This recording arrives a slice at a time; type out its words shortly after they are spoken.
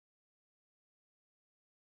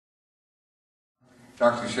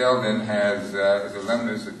Dr. Shelton is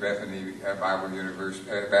alumnus at Bethany Bible University,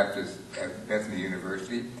 Baptist at Bethany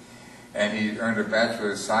University, and he earned a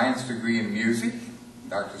Bachelor of Science degree in music,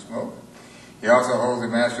 Dr. Smoke. He also holds a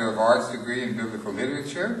Master of Arts degree in Biblical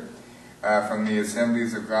Literature from the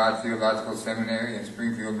Assemblies of God Theological Seminary in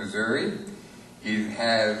Springfield, Missouri. He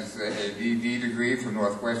has a D.D. degree from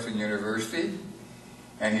Northwestern University,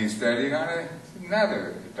 and he's studied on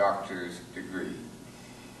another doctor's degree.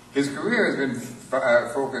 His career has been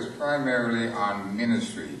focused primarily on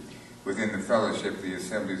ministry within the Fellowship of the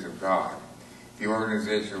Assemblies of God, the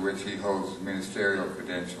organization of which he holds ministerial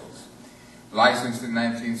credentials. Licensed in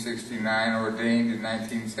 1969, ordained in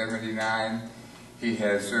 1979, he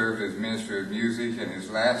has served as minister of music, and his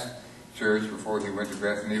last church before he went to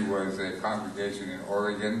Bethany was a congregation in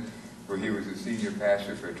Oregon where he was a senior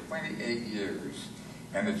pastor for 28 years,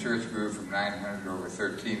 and the church grew from 900 to over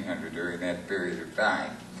 1,300 during that period of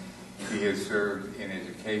time. He has served in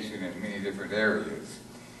education in many different areas.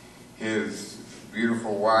 His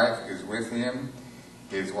beautiful wife is with him,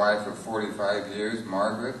 his wife of 45 years,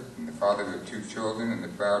 Margaret, and the father of 2 children and the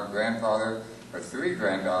proud grandfather of 3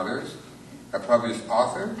 granddaughters, a published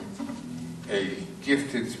author, a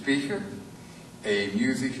gifted speaker, a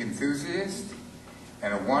music enthusiast,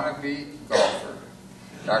 and a wannabe golfer.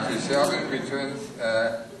 Dr. Shelton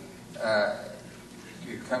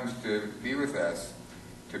comes to be with us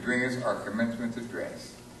to bring us our commencement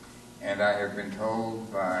address. And I have been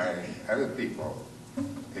told by other people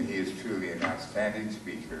that he is truly an outstanding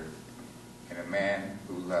speaker and a man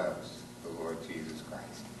who loves the Lord Jesus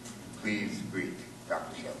Christ. Please greet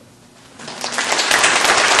Dr. Shelton.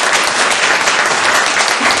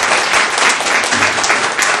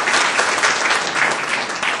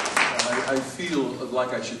 I feel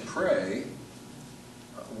like I should pray,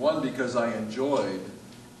 one, because I enjoyed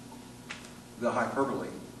the hyperbole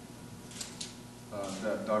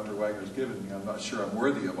that Dr. Wagner's given me. I'm not sure I'm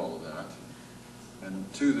worthy of all of that.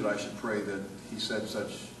 And 2, that I should pray that he said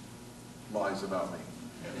such lies about me.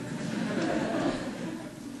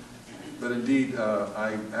 But indeed,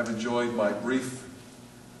 I have enjoyed my brief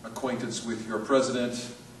acquaintance with your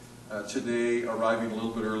president. Today, arriving a little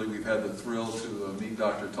bit early, we've had the thrill to meet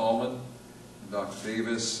Dr. Tallman, and Dr.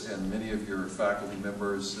 Davis, and many of your faculty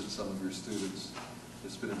members and some of your students.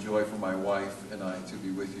 It's been a joy for my wife and I to be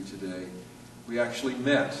with you today. We actually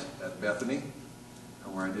met at Bethany,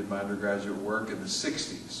 where I did my undergraduate work in the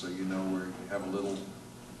 60s, so you know we have a little,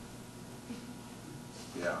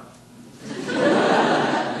 yeah.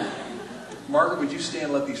 Margaret, would you stand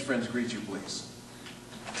and let these friends greet you, please?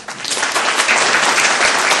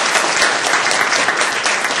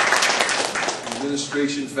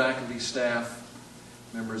 Administration, faculty, staff,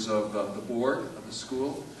 members of the board of the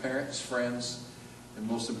school, parents, friends, and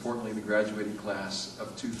most importantly, the graduating class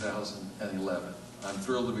of 2011. I'm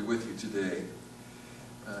thrilled to be with you today.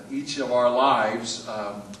 Each of our lives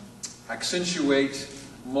accentuate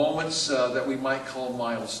moments that we might call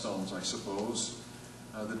milestones, I suppose.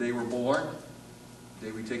 The day we're born, the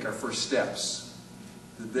day we take our first steps,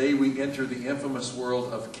 the day we enter the infamous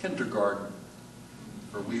world of kindergarten.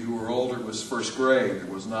 For we who are older, it was first grade. There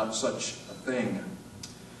was not such a thing.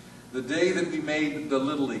 The day that we made the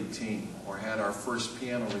Little League team or had our first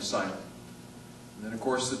piano recital. And then, of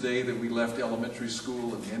course, the day that we left elementary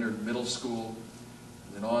school and entered middle school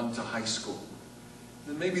and then on to high school.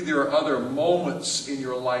 And maybe there are other moments in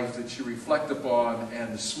your life that you reflect upon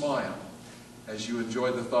and smile as you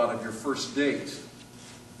enjoy the thought of your first date,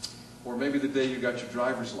 or maybe the day you got your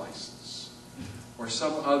driver's license, or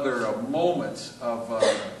some other moment of,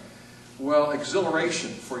 well,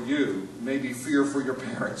 exhilaration for you, maybe fear for your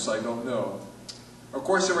parents, I don't know. Of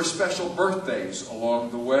course, there were special birthdays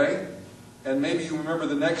along the way, and maybe you remember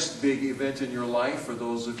the next big event in your life. For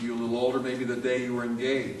those of you a little older, maybe the day you were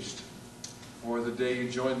engaged, or the day you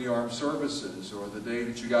joined the armed services, or the day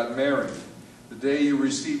that you got married, the day you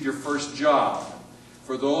received your first job.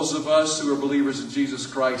 For those of us who are believers in Jesus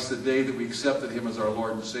Christ, the day that we accepted Him as our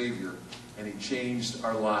Lord and Savior, and He changed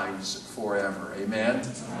our lives forever. Amen?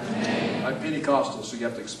 Amen. I'm Pentecostal, so you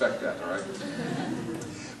have to expect that, all right?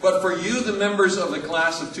 But for you, the members of the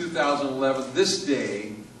class of 2011, this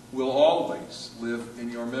day will always live in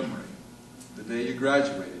your memory. The day you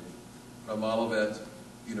graduated from Olivet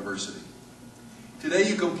University. Today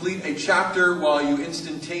you complete a chapter while you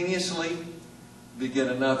instantaneously begin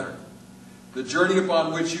another. The journey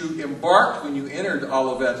upon which you embarked when you entered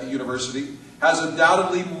Olivet University has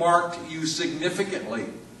undoubtedly marked you significantly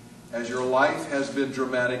as your life has been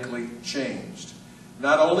dramatically changed.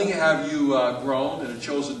 Not only have you grown in a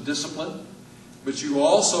chosen discipline, but you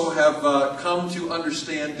also have come to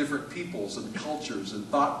understand different peoples and cultures and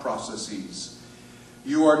thought processes.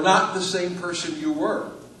 You are not the same person you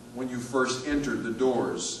were when you first entered the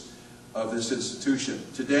doors of this institution.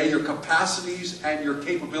 Today, your capacities and your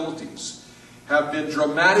capabilities have been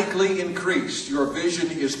dramatically increased. Your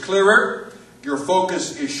vision is clearer, your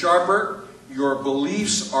focus is sharper, your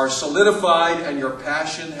beliefs are solidified, and your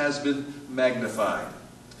passion has been magnified.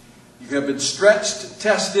 You have been stretched,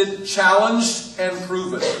 tested, challenged, and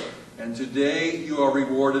proven. And today you are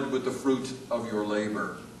rewarded with the fruit of your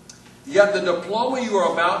labor. Yet the diploma you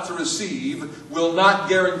are about to receive will not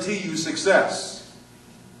guarantee you success.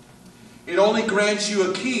 It only grants you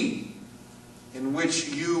a key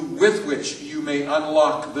with which you may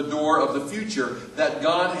unlock the door of the future that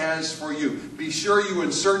God has for you. Be sure you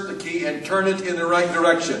insert the key and turn it in the right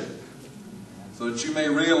direction, so that you may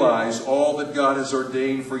realize all that God has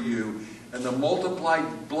ordained for you and the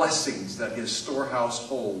multiplied blessings that His storehouse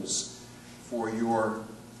holds for your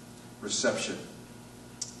reception.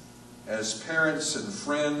 As parents and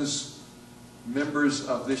friends, members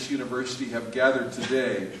of this university have gathered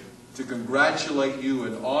today to congratulate you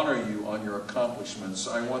and honor you on your accomplishments,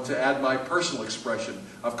 I want to add my personal expression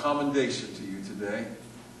of commendation to you today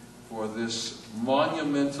for this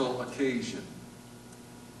monumental occasion.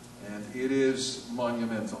 And it is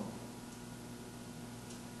monumental.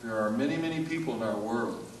 There are many, many people in our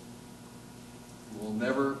world who will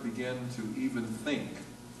never begin to even think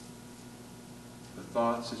the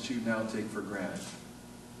thoughts that you now take for granted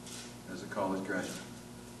as a college graduate.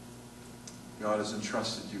 God has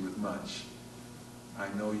entrusted you with much. I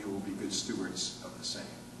know you will be good stewards of the same.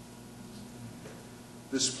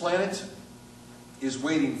 This planet is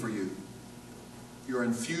waiting for you. Your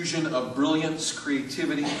infusion of brilliance,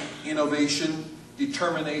 creativity, innovation,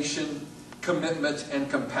 determination, commitment, and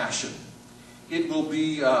compassion. It will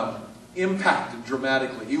be impacted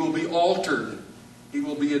dramatically. It will be altered. It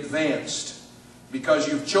will be advanced because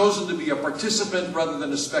you've chosen to be a participant rather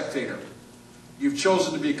than a spectator. You've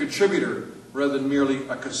chosen to be a contributor rather than merely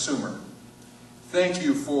a consumer. Thank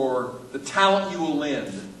you for the talent you will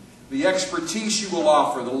lend, the expertise you will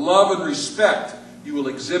offer, the love and respect you will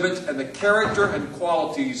exhibit, and the character and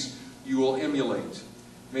qualities you will emulate.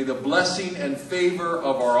 May the blessing and favor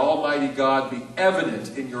of our Almighty God be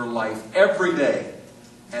evident in your life every day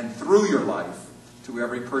and through your life to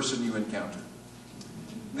every person you encounter.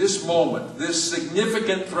 This moment, this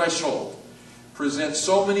significant threshold, presents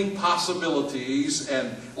so many possibilities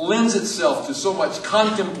and lends itself to so much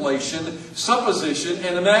contemplation, supposition,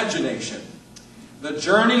 and imagination. The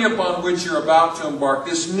journey upon which you're about to embark,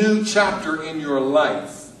 this new chapter in your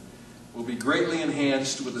life, will be greatly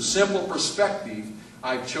enhanced with the simple perspective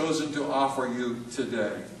I've chosen to offer you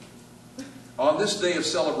today. On this day of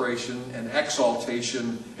celebration and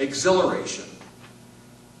exaltation, exhilaration,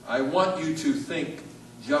 I want you to think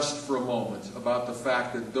just for a moment about the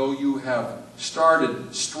fact that though you have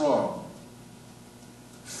started strong,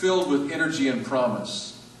 filled with energy and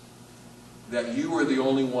promise, that you are the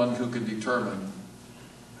only one who can determine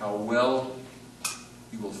how well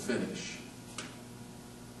you will finish.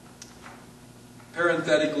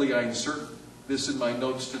 Parenthetically, I insert this in my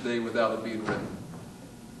notes today without it being written.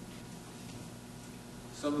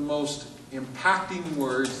 Some of the most impacting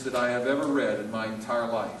words that I have ever read in my entire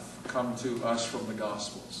life come to us from the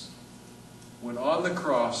Gospels. When on the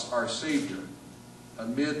cross, our Savior,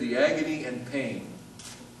 amid the agony and pain,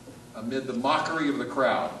 amid the mockery of the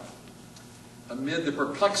crowd, amid the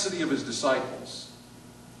perplexity of His disciples,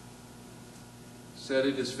 said,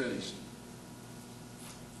 "It is finished."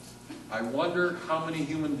 I wonder how many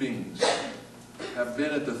human beings have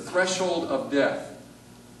been at the threshold of death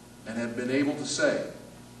and have been able to say,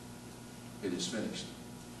 "It is finished."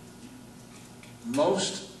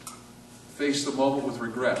 Most face the moment with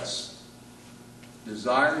regrets,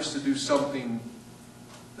 desires to do something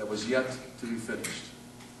that was yet to be finished.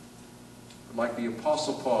 But like the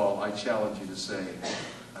Apostle Paul, I challenge you to say,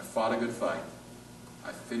 "I fought a good fight.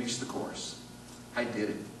 I finished the course. I did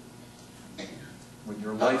it." When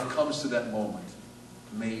your life comes to that moment,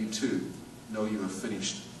 may you too know you have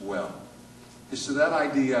finished well. It's to that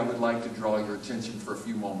idea I would like to draw your attention for a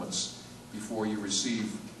few moments before you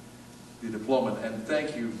receive the diploma. And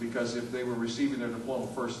thank you, because if they were receiving their diploma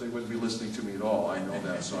first, they wouldn't be listening to me at all. I know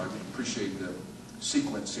that, so I appreciate the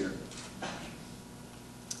sequence here.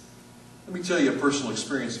 Let me tell you a personal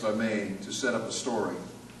experience, if I may, to set up a story.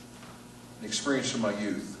 An experience from my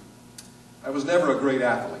youth. I was never a great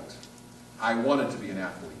athlete. I wanted to be an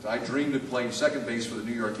athlete. I dreamed of playing second base for the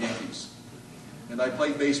New York Yankees. And I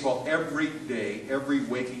played baseball every day, every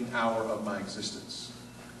waking hour of my existence.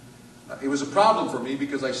 It was a problem for me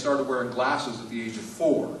because I started wearing glasses at the age of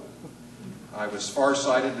 4. I was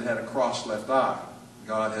farsighted and had a crossed left eye.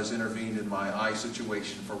 God has intervened in my eye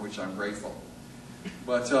situation, for which I'm grateful.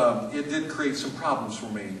 But it did create some problems for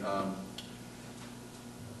me.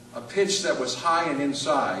 A pitch that was high and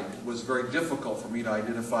inside was very difficult for me to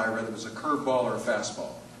identify whether it was a curveball or a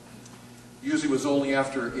fastball. Usually it was only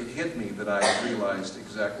after it hit me that I realized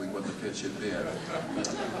exactly what the pitch had been.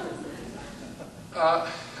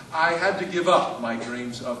 I had to give up my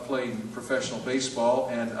dreams of playing professional baseball,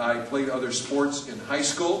 and I played other sports in high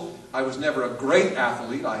school. I was never a great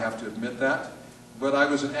athlete, I have to admit that, but I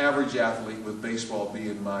was an average athlete, with baseball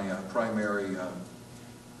being my primary,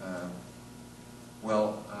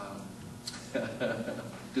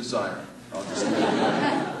 desire. I'll just leave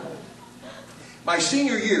it. My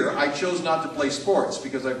senior year, I chose not to play sports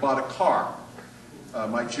because I bought a car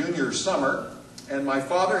my junior summer, and my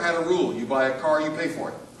father had a rule: you buy a car, you pay for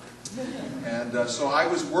it. And so I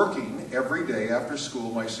was working every day after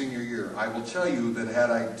school my senior year. I will tell you that had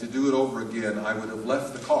I to do it over again, I would have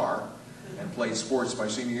left the car and played sports my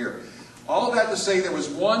senior year. All of that to say, there was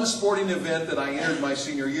one sporting event that I entered my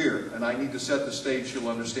senior year, and I need to set the stage. You'll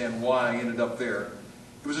understand why I ended up there.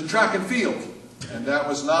 It was in track and field, and that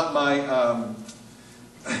was not my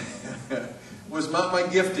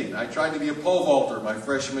gifting. I tried to be a pole vaulter my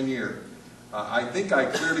freshman year. I think I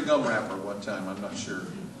cleared a gum wrapper one time. I'm not sure.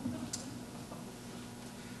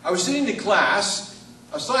 I was sitting in class,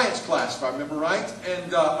 a science class if I remember right,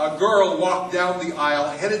 and a girl walked down the aisle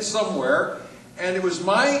headed somewhere, and it was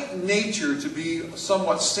my nature to be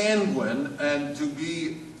somewhat sanguine and to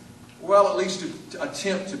be, well, at least to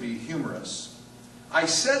attempt to be humorous. I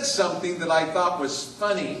said something that I thought was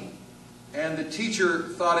funny, and the teacher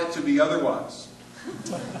thought it to be otherwise.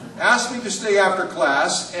 Asked me to stay after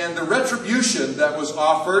class, and the retribution that was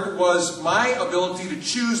offered was my ability to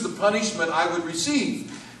choose the punishment I would receive.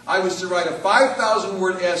 I was to write a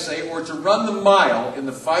 5,000-word essay or to run the mile in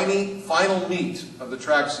the final meet of the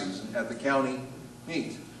track season at the county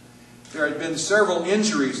meet. There had been several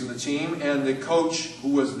injuries in the team, and the coach, who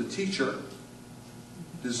was the teacher,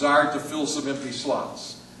 desired to fill some empty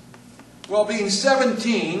slots. Well, being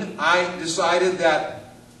 17, I decided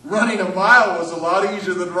that running a mile was a lot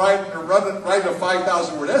easier than writing a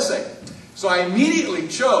 5,000-word essay. So I immediately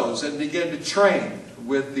chose and began to train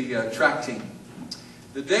with the track team.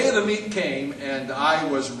 The day of the meet came, and I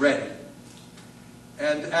was ready.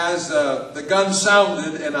 And as the gun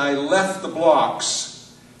sounded and I left the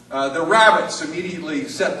blocks, the rabbits immediately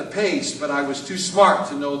set the pace, but I was too smart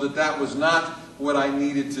to know that that was not what I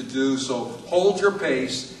needed to do. So hold your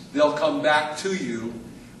pace, they'll come back to you.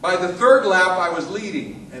 By the third lap, I was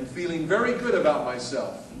leading and feeling very good about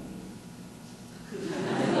myself.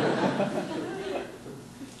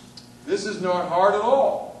 This is not hard at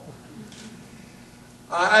all.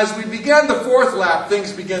 As we began the fourth lap,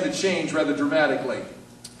 things began to change rather dramatically.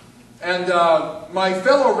 And my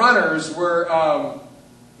fellow runners were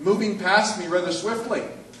moving past me rather swiftly.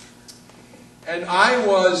 And I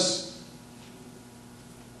was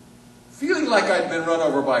feeling like I'd been run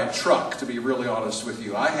over by a truck, to be really honest with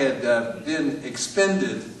you. I had been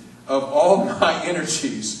expended of all my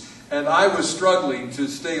energies, and I was struggling to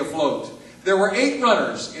stay afloat. There were 8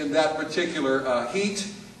 runners in that particular heat,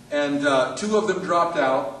 and 2 of them dropped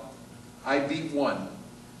out. I beat 1.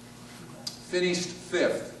 Finished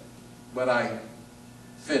 5th, but I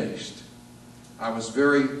finished. I was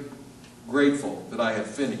very grateful that I had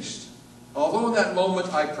finished. Although in that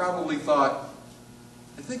moment I probably thought,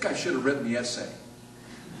 I think I should have written the essay.